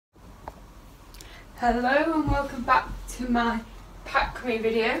Hello and welcome back to my Pack Me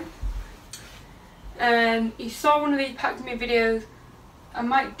video. You saw one of these Pack Me videos. I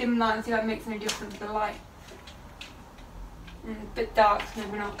might dim light and see if that makes any difference to the light. A bit dark, so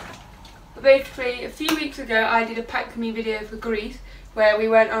maybe not. But basically, a few weeks ago I did a Pack Me video for Greece where we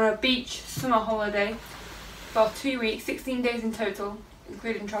went on a beach summer holiday for 2 weeks, 16 days in total,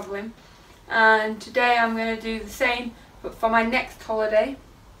 including travelling. And today I'm going to do the same, but for my next holiday.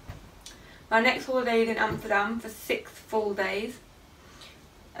 My next holiday is in Amsterdam for 6 full days.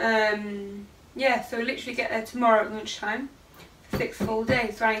 Yeah, so we literally get there tomorrow at lunchtime for 6 full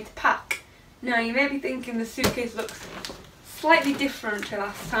days, so I need to pack. Now you may be thinking the suitcase looks slightly different to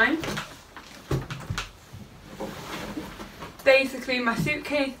last time. Basically my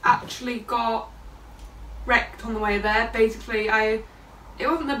suitcase actually got wrecked on the way there. Basically it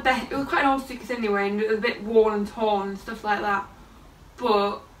wasn't the best, it was quite an old suitcase anyway and it was a bit worn and torn and stuff like that.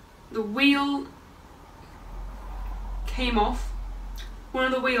 But the wheel came off. One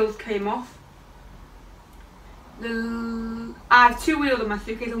of the wheels came off. I have 2 wheels on my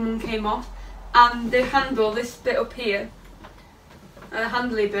suitcase and one came off. And the handle, this bit up here, the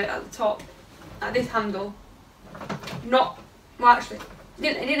handly bit at the top, this handle, well actually,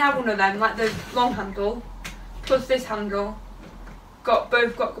 it didn't have one of them, like the long handle, plus this handle,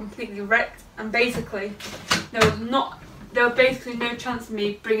 both got completely wrecked, and basically there was basically no chance of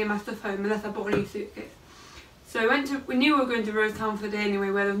me bringing my stuff home unless I bought a new suitcase. So we knew we were going to Rosetown for the day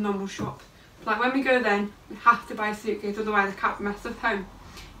anyway, where there's normal shops. Like when we go then, we have to buy a suitcase, otherwise I can't bring my stuff home.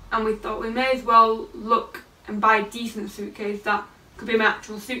 And we thought we may as well look and buy a decent suitcase that could be my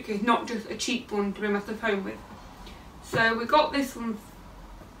actual suitcase, not just a cheap one to bring my stuff home with. So we got this one.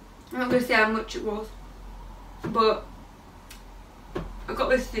 I'm not going to say how much it was, but I got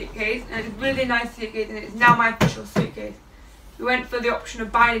this suitcase and it's a really nice suitcase and it's now my official suitcase. We went for the option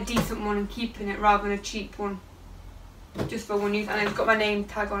of buying a decent one and keeping it rather than a cheap one, just for one use, and it's got my name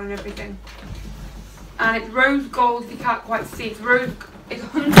tag on and everything. And it's rose gold, if you can't quite see, it's a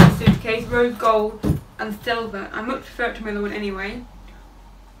 100 suitcase, rose gold and silver. I much prefer it to my other one anyway,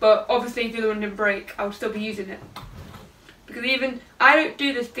 but obviously if the other one didn't break I would still be using it. Because I don't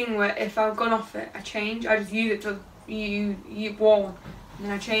do this thing where if I've gone off it I change, I just use it till you worn and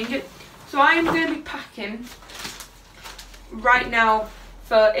then I change it. So I am going to be packing right now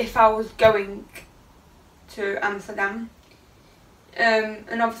for if I was going to Amsterdam.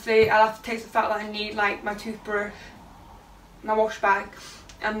 And obviously I'll have to take the fact that I need like my toothbrush, my wash bag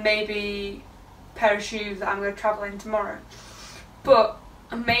and maybe a pair of shoes that I'm going to travel in tomorrow. But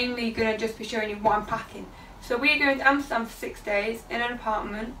I'm mainly going to just be showing you what I'm packing. So we are going to Amsterdam for 6 days in an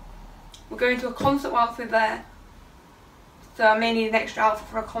apartment. We're going to a concert whilst we're there. So I may need an extra outfit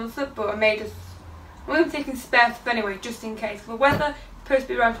for a concert, but I'm going to be taking spare stuff anyway, just in case. The weather is supposed to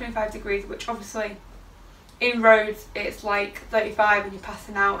be around 25 degrees, which obviously in roads it's like 35 and you're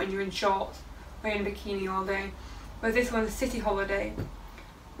passing out and you're in shorts or you're in a bikini all day. Whereas this one's a city holiday.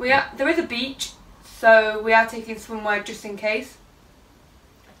 There is a beach, so we are taking swimwear just in case.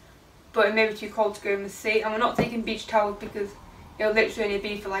 But it may be too cold to go in the sea, and we're not taking beach towels because it'll literally only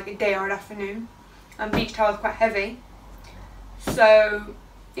be for like a day or an afternoon. And beach towels are quite heavy. So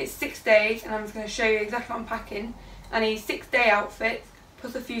it's 6 days and I'm just going to show you exactly what I'm packing. I need 6-day outfits,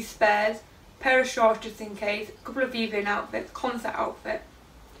 plus a few spares, a pair of shorts just in case, a couple of evening outfits, concert outfit.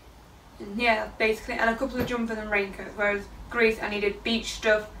 And yeah, that's basically, and a couple of jumpers and raincoats. Whereas Greece I needed beach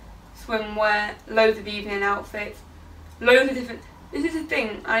stuff, swimwear, loads of evening outfits, loads of different. This is the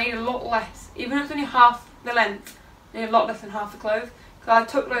thing, I need a lot less. Even if it's only half the length, I need a lot less than half the clothes. Because I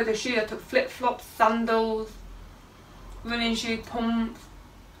took loads of shoes, I took flip-flops, sandals, running shoes, pumps,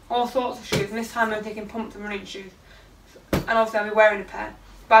 all sorts of shoes, and this time I'm taking pumps and running shoes. And obviously I'll be wearing a pair.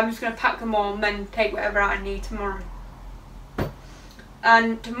 But I'm just going to pack them all and then take whatever out I need tomorrow.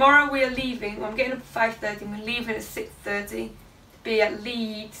 And tomorrow we are leaving, well, I'm getting up at 5:30 and we're leaving at 6:30 to be at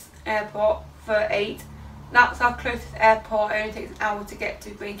Leeds airport for 8. That's our closest airport, it only takes an hour to get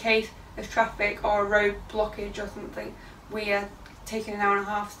to, but in case there's traffic or a road blockage or something, we are taking an hour and a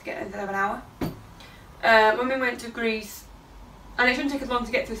half to get instead of an hour. When we went to Greece, and it shouldn't take as long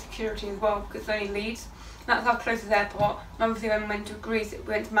to get through security as well because it's only Leeds, that's our closest airport. And obviously when we went to Greece,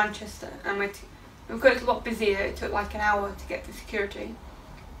 we went to Manchester, and because it's a lot busier, it took like an hour to get through security.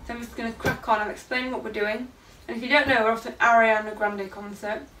 So I'm just going to crack on and explain what we're doing. And if you don't know, we're off to an Ariana Grande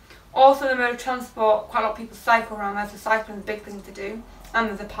concert. Also the mode of transport, quite a lot of people cycle around there, so cycling is a big thing to do. And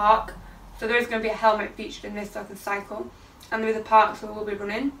there's a park, so there is going to be a helmet featured in this so I can cycle. And there is a park, so we'll be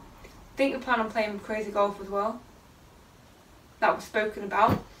running. I think we plan on playing crazy golf as well. That was spoken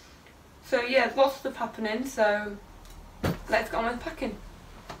about. So yeah, there's lots of stuff happening, so let's get on with packing.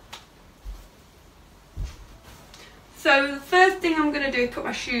 So the first thing I'm going to do is put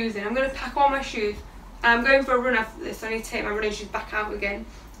my shoes in. I'm going to pack all my shoes. And I'm going for a run after this, so I need to take my running shoes back out again.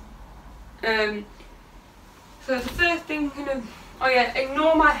 So the first thing I'm going to... Oh yeah,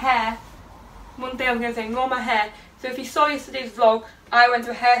 ignore my hair. One thing I'm going to say, ignore my hair. So if you saw yesterday's vlog, I went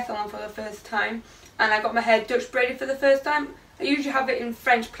to a hair salon for the first time. And I got my hair Dutch braided for the first time. I usually have it in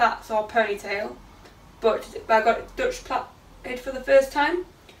French plaits or ponytail. But I got it Dutch plaited for the first time.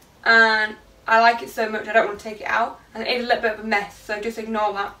 And I like it so much I don't want to take it out. And it is a little bit of a mess, so just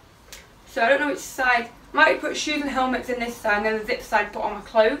ignore that. So I don't know which side. I might put shoes and helmets in this side and then the zip side put on my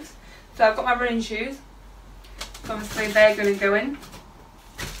clothes. So I've got my running shoes. So obviously they're going to go in.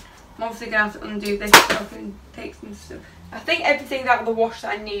 I'm obviously going to have to undo this so I can take some stuff. I think everything's out of the wash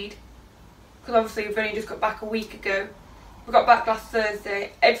that I need. Because obviously we've only just got back a week ago. We got back last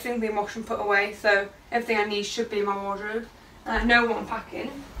Thursday. Everything's been washed and put away. So everything I need should be in my wardrobe. And I know what I'm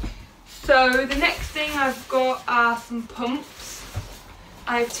packing. So the next thing I've got are some pumps.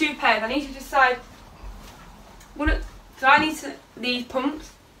 I have 2 pairs. I need to decide. So I need these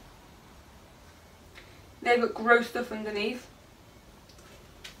pumps. They've got gross stuff underneath.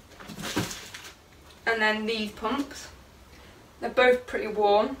 And then these pumps. They're both pretty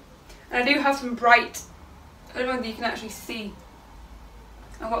worn. And I do have some bright, I don't know if you can actually see.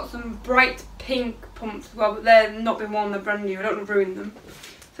 I've got some bright pink pumps as well, but they're not been worn, they're brand new. I don't want to ruin them.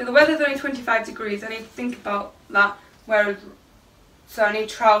 So the weather's only 25 degrees. I need to think about that. So I need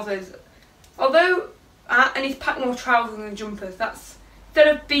trousers. Although I need to pack more trousers than jumpers. That's instead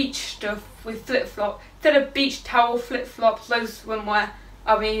of beach stuff with flip-flop, instead of beach towel, flip-flops, loads of swimwear,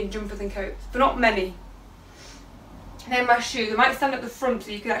 I'll be needing jumpers and coats, but not many. And then my shoes. I might stand at the front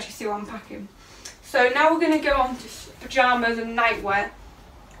so you can actually see what I'm packing. So now we're going to go on to pyjamas and nightwear.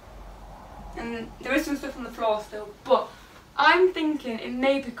 And there is some stuff on the floor still, but I'm thinking it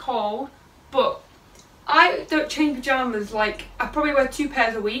may be cold, but I don't change pyjamas. Like, I probably wear 2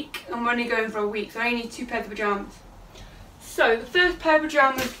 pairs a week. I'm only going for a week, so I only need 2 pairs of pyjamas. So the first pair of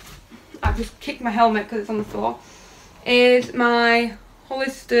pyjamas, I've just kicked my helmet because it's on the floor, is my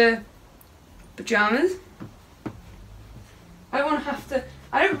Hollister pyjamas. I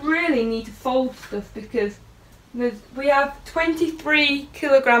don't really need to fold stuff because we have 23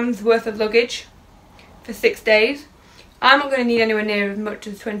 kilograms worth of luggage for 6 days. I'm not going to need anywhere near as much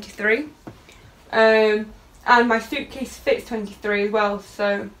as 23. And my suitcase fits 23 as well,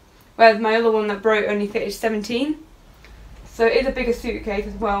 so whereas my other one that broke only fitted 17. So it is a bigger suitcase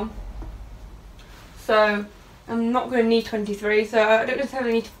as well. So I'm not going to need 23, so I don't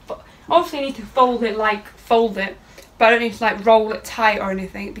necessarily need to, obviously I need to fold it, but I don't need to like roll it tight or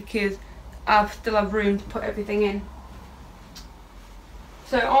anything because I still have room to put everything in.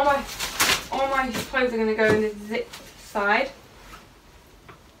 So all my clothes are going to go in the zip side.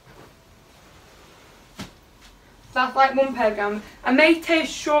 So that's like 1 pair of pyjamas. I may take a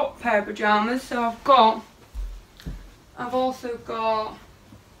short pair of pyjamas, so I've also got,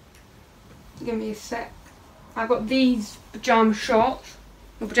 give me a sec, I've got these pyjama shorts,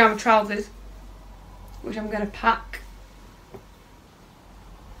 or pyjama trousers, which I'm going to pack.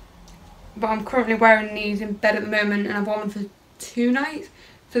 But I'm currently wearing these in bed at the moment and I've worn them for 2 nights.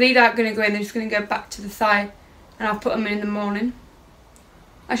 So these aren't going to go in, they're just going to go back to the side and I'll put them in the morning.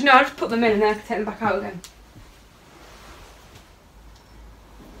 Actually no, I'll just put them in and then I can take them back out again.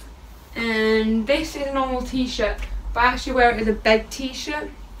 And this is a normal t-shirt, but I actually wear it as a bed t-shirt.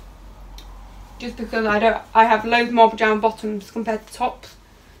 Just because I have loads more pyjama bottoms compared to tops.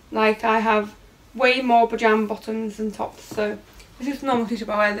 Like I have way more pyjama bottoms than tops, so this is a normal t-shirt,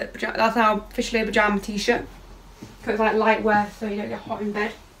 but I wear that's now officially a pyjama t-shirt. Because it's like light wear, so you don't get hot in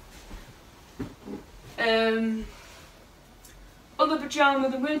bed. Other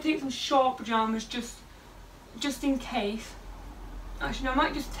pyjamas, I'm going to take some short pyjamas just in case. Actually no, I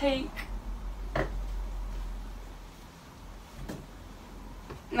might just take,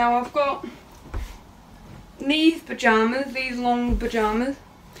 now I've got these pyjamas, these long pyjamas.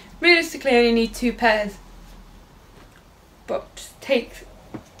 Realistically I only need 2 pairs, but just take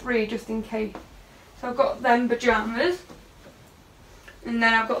 3 just in case. So I've got them pyjamas, and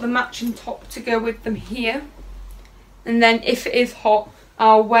then I've got the matching top to go with them here. And then if it is hot,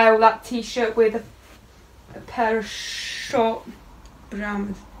 I'll wear that t-shirt with a pair of short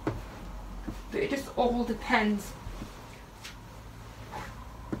pyjamas. But it just all depends.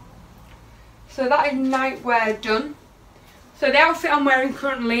 So that is nightwear done. So the outfit I'm wearing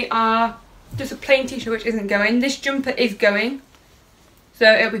currently are just a plain t-shirt which isn't going. This jumper is going,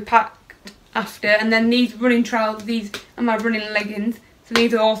 so it'll be packed after. And then these running trousers, these are my running leggings, so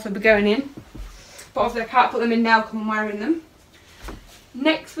these will also be going in. But obviously I can't put them in now because I'm wearing them.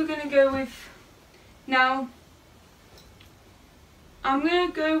 Next we're going to go with, now I'm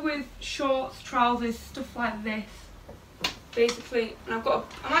going to go with shorts, trousers, stuff like this, basically. And I've got,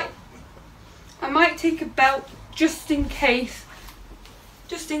 I might take a belt just in case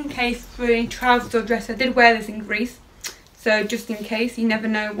for any trousers or dress. I did wear this in Greece, so just in case, you never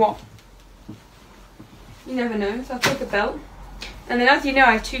know, so I'll take a belt. And then, as you know,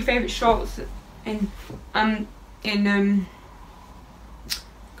 I have two favourite shorts in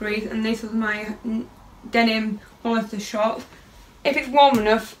Greece, and this was my denim Hollister shorts. If it's warm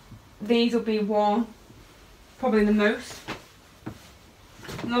enough, these will be worn probably the most.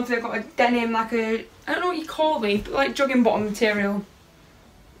 And obviously I've got a denim, like I don't know what you call these, but like jogging bottom material.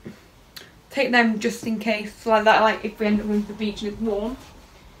 Take them just in case, so like that, like if we end up going to the beach and it's warm.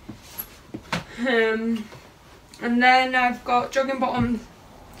 And then I've got jogging bottoms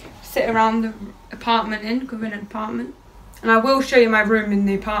to sit around the apartment in, because we're in an apartment. And I will show you my room in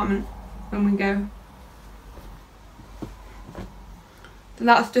the apartment when we go. So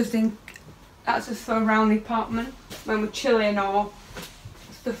that's just for around the apartment when we're chilling or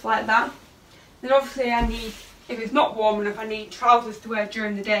stuff like that. Then obviously I need, if it's not warm enough, I need trousers to wear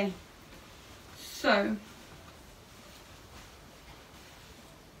during the day. So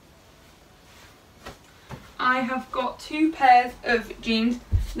I have got two pairs of jeans.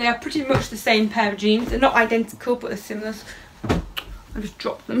 They are pretty much the same pair of jeans. They're not identical, but they're similar. I just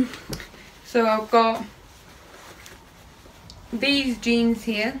dropped them. So I've got these jeans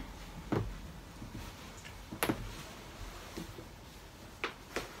here.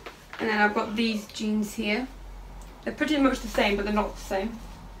 And then I've got these jeans here. They're pretty much the same, but they're not the same.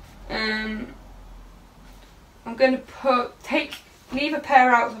 I'm going to leave a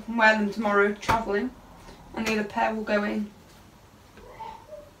pair out so I can wear them tomorrow travelling. And the other pair will go in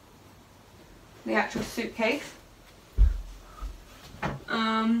the actual suitcase.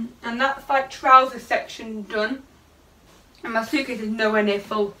 And that's like trousers section done. And my suitcase is nowhere near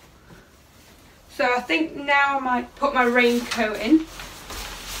full. So I think now I might put my raincoat in.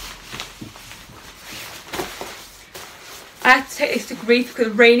 I had to take this to Greece because it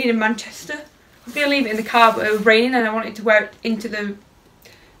was raining in Manchester. I was going to leave it in the car, but it was raining and I wanted to wear it into the...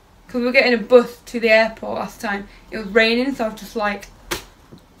 Because we were getting a bus to the airport last time. It was raining, so I was just like...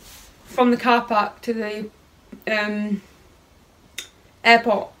 From the car park to the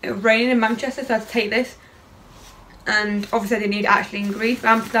airport, it was raining in Manchester, so I had to take this. And obviously I didn't need it actually in Greece. For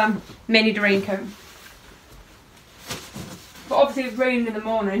Amsterdam, may need a raincoat. But obviously it's raining in the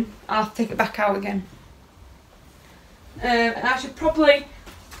morning, I'll have to take it back out again. And I should probably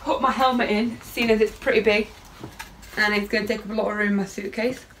put my helmet in, seeing as it's pretty big. And it's going to take up a lot of room in my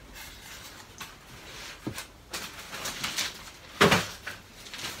suitcase.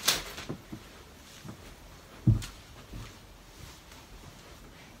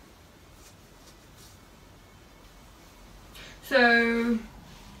 So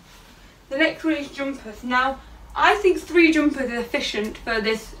the next one is jumpers. Now I think 3 jumpers is efficient for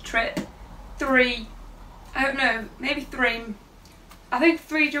this trip. 3, I don't know, maybe 3. I think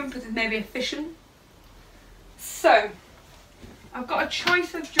 3 jumpers is maybe efficient. So I've got a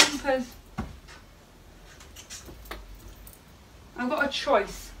choice of jumpers. I've got a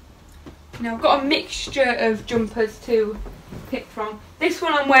choice. Now I've got a mixture of jumpers to pick from. This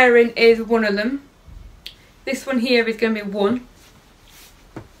one I'm wearing is one of them. This one here is going to be one.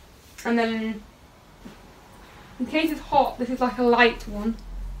 And then, in case it's hot, this is like a light one.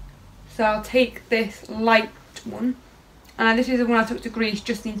 So I'll take this light one. And this is the one I took to Greece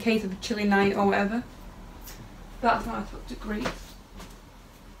just in case of a chilly night or whatever. That's the one I took to Greece.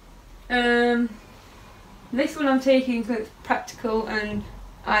 This one I'm taking because it's practical and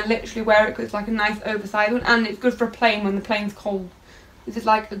I literally wear it because it's like a nice oversized one. And it's good for a plane when the plane's cold. This is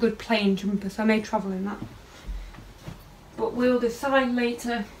like a good plane jumper, so I may travel in that. But we'll decide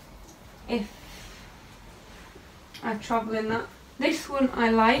later if I travel in that. This one I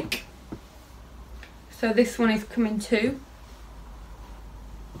like. So this one is coming too.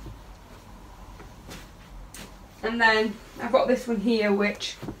 And then I've got this one here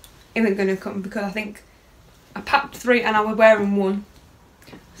which isn't going to come because I think I packed 3 and I was wearing 1.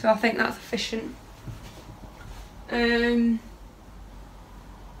 So I think that's efficient. Yeah,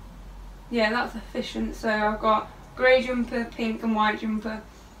 that's efficient. So I've got grey jumper, pink and white jumper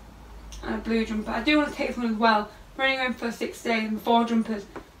and a blue jumper. I do want to take this one as well. We're only going for 6 days and 4 jumpers.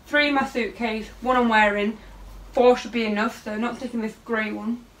 3 in my suitcase, 1 I'm wearing. 4 should be enough, so not taking this grey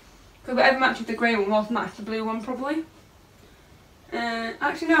one. Because whatever matches the grey one will match the blue one probably.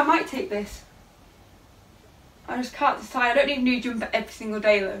 Actually no, I might take this. I just can't decide. I don't need a new jumper every single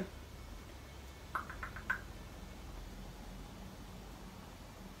day though.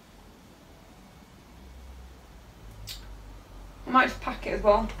 I might just pack it as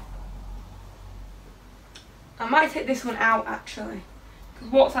well. I might take this one out actually, because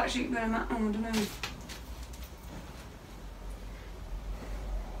what's actually going to matter? Oh, I don't know.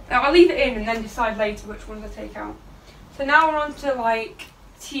 Now I'll leave it in and then decide later which ones I take out. So now we're on to like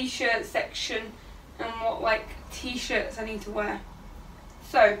t-shirt section and what like t-shirts I need to wear.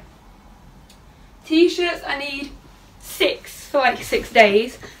 So t-shirts I need 6 for like 6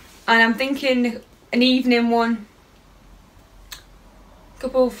 days, and I'm thinking an evening one, a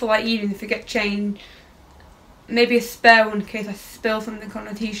couple for like evening if I get changed, maybe a spare one in case I spill something on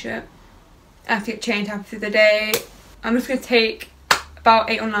a t-shirt. I have to get changed halfway through the day. I'm just going to take about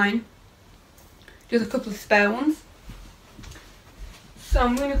 8 or 9, just a couple of spare ones. So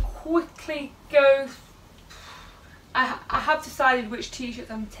I'm going to quickly go, I have decided which t-shirts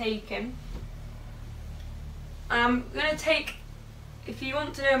I'm taking. I'm going to take, if you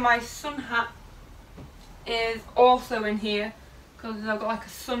want to know, my sun hat is also in here, because I've got like the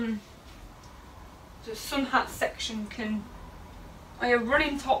sun hat section can, a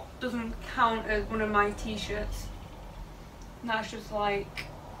running top doesn't count as one of my t-shirts. That's just like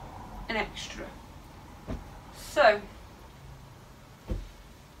an extra. So,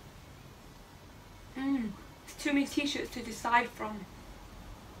 there's too many t-shirts to decide from.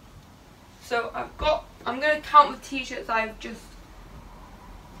 So I'm going to count the t-shirts I've just,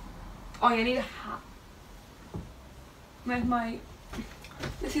 oh yeah, I need a hat. Where's my,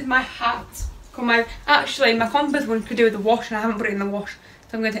 this is my hat. Actually my Converse one could do with the wash and I haven't put it in the wash.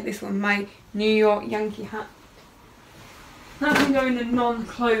 So I'm going to take this one, my New York Yankee hat. Now I'm going the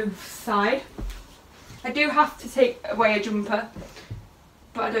non-clothes side. I do have to take away a jumper,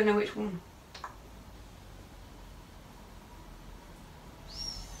 but I don't know which one.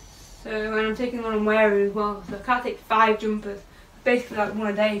 So, and I'm taking one I'm wearing as well, so I can't take 5 jumpers. Basically like one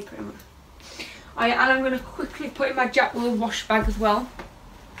a day pretty much. And I'm going to quickly put in my Jack Wool wash bag as well.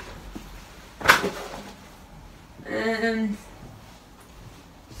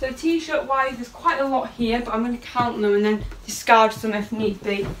 So t-shirt wise there's quite a lot here, but I'm going to count them and then discard some if need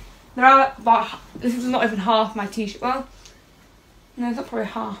be. There are about, this is not even half my t-shirt, well, no, it's not probably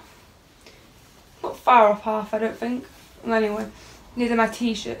half. Not far off half I don't think. Well anyway, these are my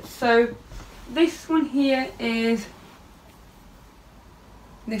t-shirts. So this one here is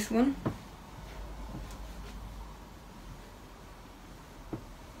this one.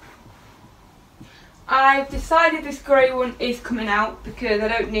 I've decided this grey one is coming out because I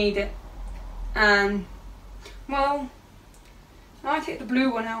don't need it. Well, I might take the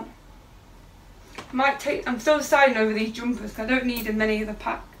blue one out. I'm still deciding over these jumpers because I don't need as many of the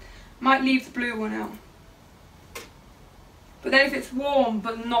pack. Might leave the blue one out. But then if it's warm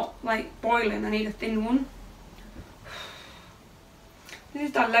but not like boiling, I need a thin one. This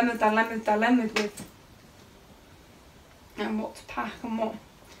is dilemmas with and what to pack and what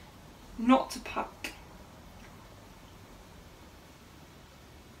not to pack.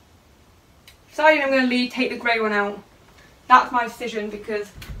 Deciding I'm going to take the grey one out. That's my decision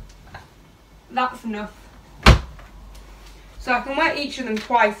because that's enough. So I can wear each of them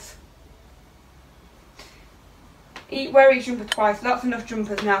twice. Wear each jumper twice, so that's enough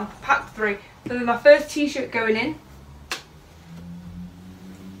jumpers now. Pack 3. So there's my first t-shirt going in.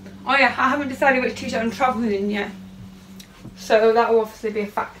 Oh yeah, I haven't decided which t-shirt I'm travelling in yet. So that will obviously be a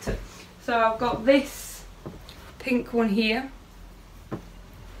factor. So I've got this pink one here.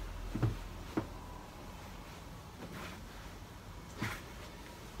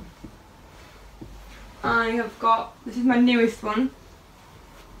 I have got, this is my newest one.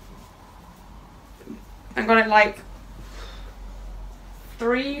 I got it like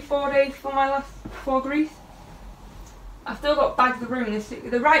 3-4 days before Greece. I've still got bags of room.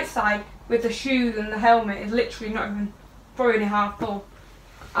 The right side with the shoes and the helmet is literally not even, probably only half full.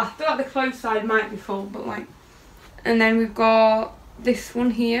 I feel like the clothes side might be full, but like, and then we've got this one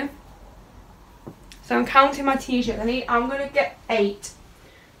here. So I'm counting my t-shirts. I'm gonna get 8.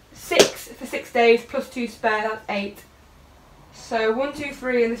 6 for 6 days plus 2 spare, that's 8. So 1, 2,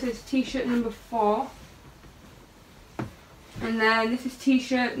 3, and this is t-shirt number 4. And then this is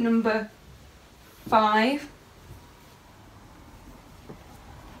t-shirt number 5.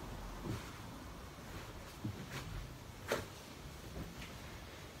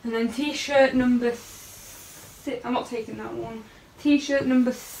 And then t-shirt number 6, I'm not taking that one. T-shirt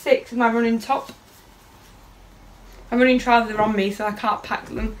number 6 is my running top. My running trousers are on me so I can't pack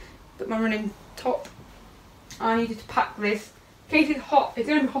them. But my running top, I needed to pack this. In case it's hot, it's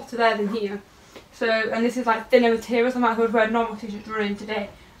going to be hotter there than here. So, and this is like thinner material, so I might as well wear normal t-shirts running today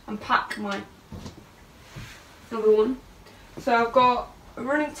and pack my other one. So I've got a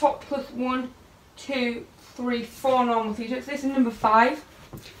running top plus 1, 2, 3, 4 normal t-shirts. This is number 5.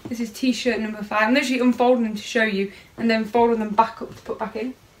 This is t-shirt number 5. I'm literally unfolding them to show you and then folding them back up to put back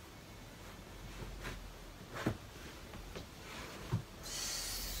in.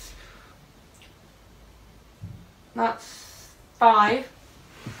 That's 5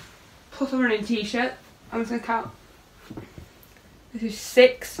 plus a running t-shirt. I'm just going to count. This is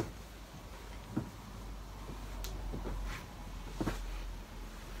 6.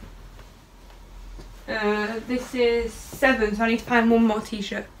 This is 7, so I need to find one more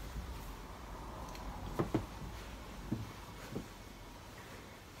t-shirt.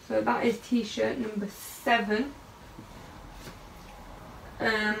 So that is t-shirt number 7.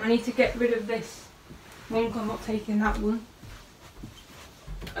 I need to get rid of this one because I'm not taking that one.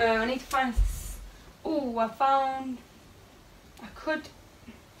 I need to find... Oh, I found... I could...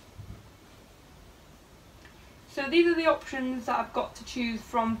 So these are the options that I've got to choose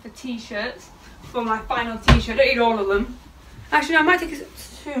from for t-shirts. For my final t-shirt. I don't need all of them. Actually, I might take a...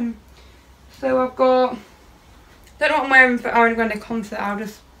 So I've got... Don't know what I'm wearing for Ariana Grande concert. I'll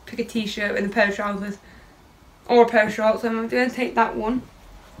just pick a t-shirt with a pair of trousers. Or a pair of shorts. So I'm going to take that one.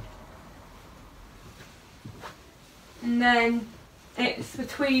 And then it's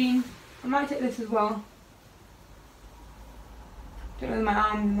between... I might take this as well. Don't know if my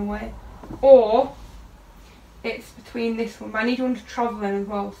arm's in the way. Or it's between this one. But I need one to travel in as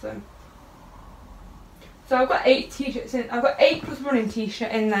well, so... So I've got 8 t-shirts in. I've got 8 plus running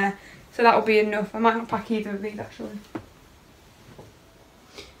t-shirt in there, so that'll be enough. I might not pack either of these actually.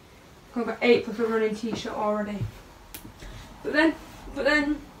 I've got 8 plus a running t-shirt already. But then,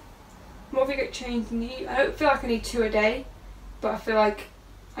 what have we got changed? I don't feel like I need 2 a day, but I feel like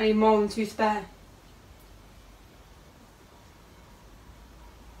I need more than 2 spare.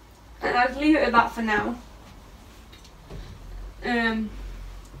 And I'll leave it at that for now.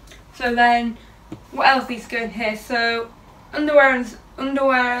 So then. What else needs to go in here? So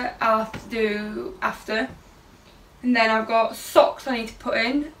underwear I'll have to do after, and then I've got socks I need to put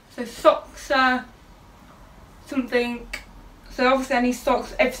in. So socks are something. So obviously I need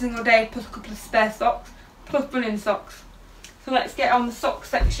socks every single day plus a couple of spare socks plus running socks. So let's get on the sock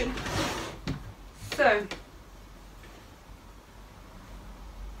section. So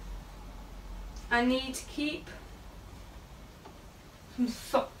I need to keep some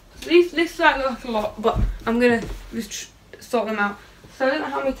socks. These might look like a lot, but I'm going to just sort them out. So I don't know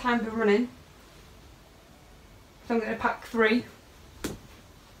how many times we're running. So I'm going to pack 3.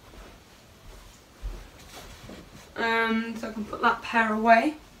 So I can put that pair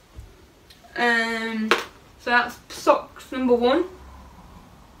away. So that's socks number 1.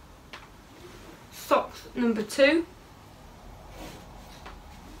 Socks number 2.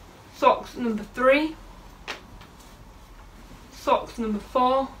 Socks number 3. Socks number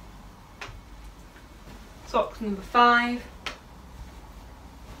 4. Socks number 5,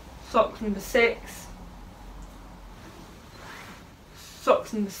 socks number 6,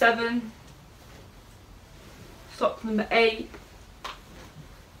 socks number 7, socks number 8,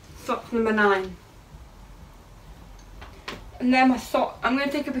 socks number 9. And then my sock, I'm going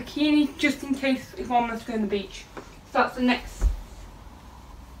to take a bikini just in case if I'm going to go on the beach. So that's the next.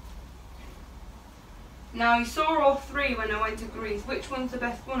 Now you saw all 3 when I went to Greece. Which one's the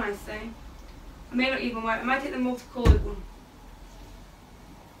best one, I say? I may not even wear it. I might take the multicoloured one.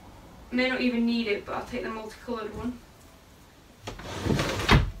 I may not even need it, but I'll take the multicoloured one.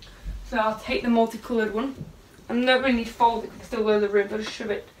 So I'll take the multicoloured one. I don't really need to fold it because I still wear the ribs. I'll just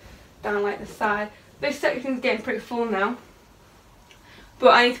shove it down like the side. This section's getting pretty full now.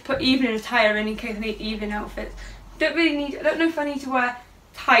 But I need to put evening attire in case I need evening outfits. I don't know if I need to wear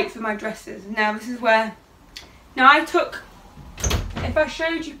tights with my dresses. Now this is where... Now I took... If I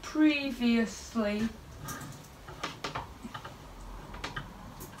showed you previously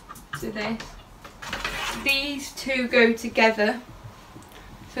to this, these two go together.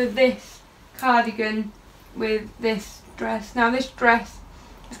 So this cardigan with this dress. Now this cardigan,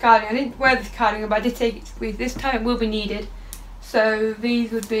 I didn't wear this cardigan, but I did take it to Greece. This time it will be needed. So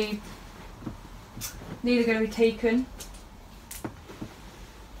these are going to be taken.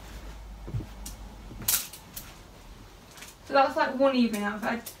 So that's like one evening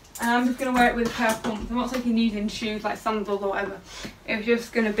outfit, and I'm just going to wear it with a pair of pumps. I'm not taking these in shoes like sandals or whatever. It's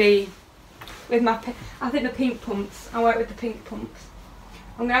just going to be with my, I think the pink pumps. I'll wear it with the pink pumps.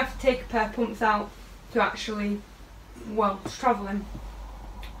 I'm going to have to take a pair of pumps out to actually, well, travel in.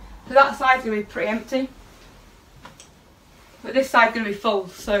 So that side's going to be pretty empty. But this side's going to be full,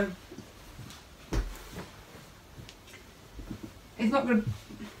 so it's not going to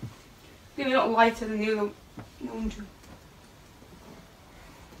be a lot lighter than the other one.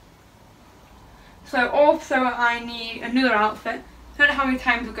 So also I need another outfit. I don't know how many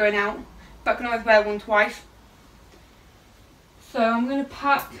times we're going out, but I can always wear one twice. So I'm going to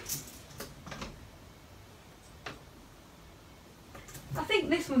pack, I think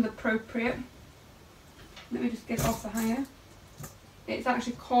this one's appropriate. Let me just get it off the hanger. It's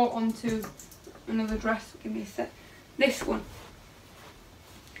actually caught onto another dress. Give me a sec. This one.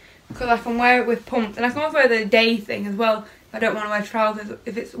 Because I can wear it with pumps. And I can also wear the day thing as well if I don't want to wear trousers.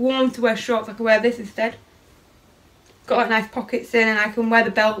 If it's warm to wear shorts, I can wear this instead. Got like nice pockets in, and I can wear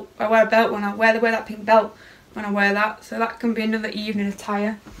the belt. I wear a belt when I wear that pink belt when I wear that. So that can be another evening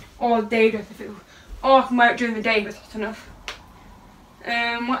attire. Or a day dress if it, or I can wear it during the day if it's hot enough.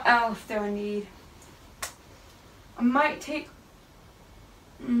 What else do I need? I might take,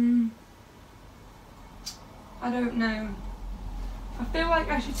 I don't know. I feel like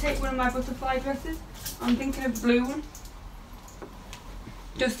I should take one of my butterfly dresses. I'm thinking of a blue one.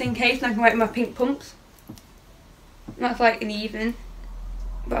 Just in case, and I can wear it with my pink pumps. And that's like in the evening.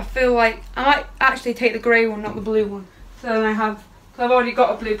 But I feel like I might actually take the grey one, not the blue one. So then I have, because I've already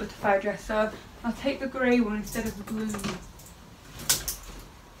got a blue butterfly dress, so I'll take the grey one instead of the blue one.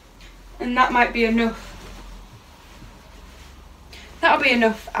 And that might be enough. That'll be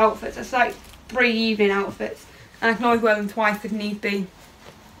enough outfits. It's like 3 evening outfits. And I can always wear them twice if need be.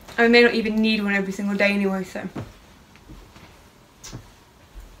 I may not even need one every single day anyway, so.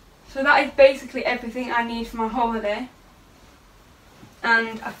 So that is basically everything I need for my holiday.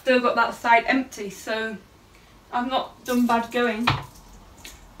 And I've still got that side empty, so I've not done bad going.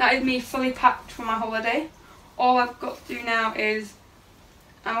 That is me fully packed for my holiday. All I've got to do now is,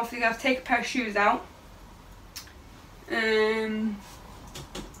 I'm obviously going to take a pair of shoes out. I'm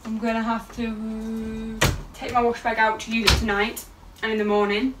going to have to take my wash bag out to use it tonight and in the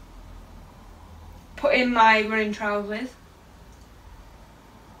morning. Put in my running trousers.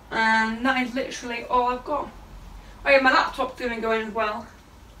 And that is literally all I've got. Oh yeah, my laptop's going to go in as well.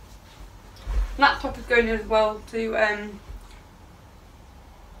 Laptop is going in as well to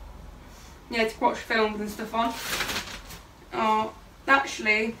yeah, to watch films and stuff on. Oh,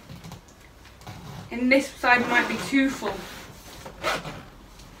 actually, in this side might be too full.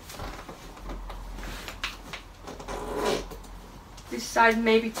 This side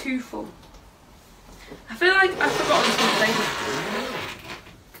may be too full. I feel like I've forgotten something.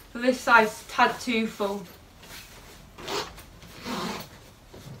 So this side's a tad too full.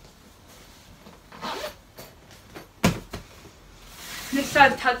 This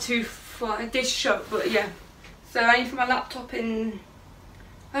side's a tad too full. It did shut, but yeah. So I need to put my laptop in.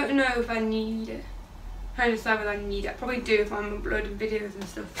 I don't know if I need it. I don't decide whether I need it. I probably do if I'm uploading videos and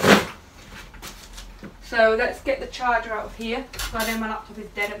stuff. So let's get the charger out of here. So I know my laptop is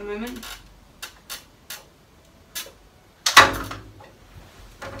dead at the moment.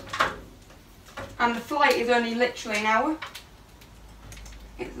 And the flight is only literally an hour.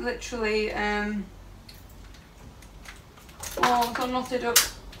 It's literally, oh, it's all knotted up.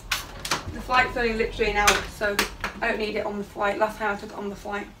 The flight's only literally an hour, so I don't need it on the flight. Last time I took it on the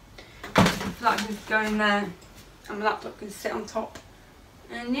flight. So that can just go in there, and my laptop can sit on top.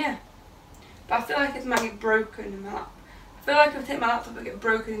 And yeah. But I feel like it might get broken in my lap. I feel like if I take my laptop, it'll get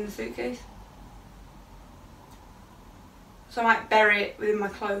broken in the suitcase. So I might bury it within my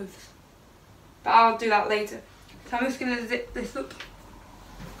clothes. But I'll do that later. So I'm just going to zip this up.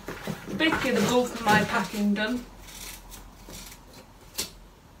 Basically the bulk of my packing done.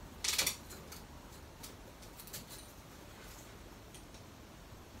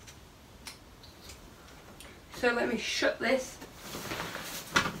 So let me shut this.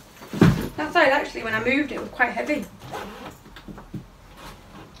 That side actually, when I moved it, was quite heavy.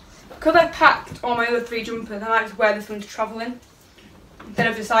 Because I packed all my other 3 jumpers, I might just wear this one to travel in. Instead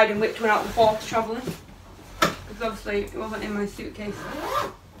of deciding which one out of the 4 to travel in. Because obviously it wasn't in my suitcase.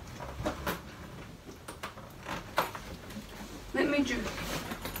 Let me just...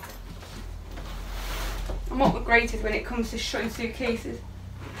 I'm not the greatest when it comes to shutting suitcases.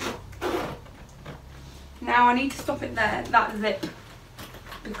 Now I need to stop it there, that zip,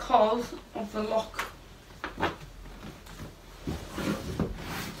 because of the lock.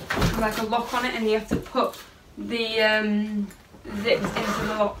 There's like a lock on it and you have to put the zips into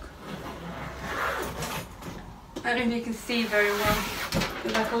the lock. I don't know if you can see very well.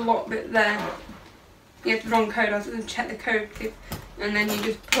 There's like a lock bit there. You have the wrong code, I was going to check the code and then you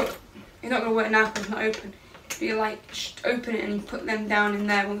just put, you're not going to work now because it's not open. But you like open it and you put them down in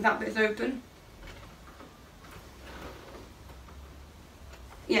there once that bit's open.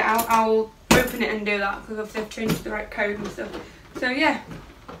 Yeah, I'll open it and do that because obviously I've changed the right code and stuff. So yeah,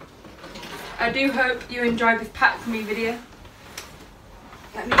 I do hope you enjoyed this pack for me video.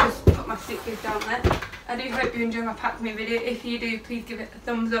 Let me just put my suitcase down there. I do hope you enjoy my pack me video. If you do, please give it a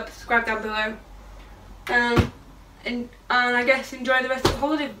thumbs up, subscribe down below. And I guess enjoy the rest of the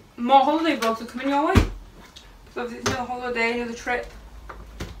holiday. More holiday vlogs are coming your way. So obviously it's another holiday, another trip.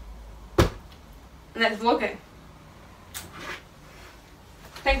 And that's vlogging.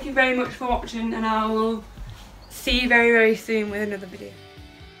 Thank you very much for watching, and I will see you very, very soon with another video.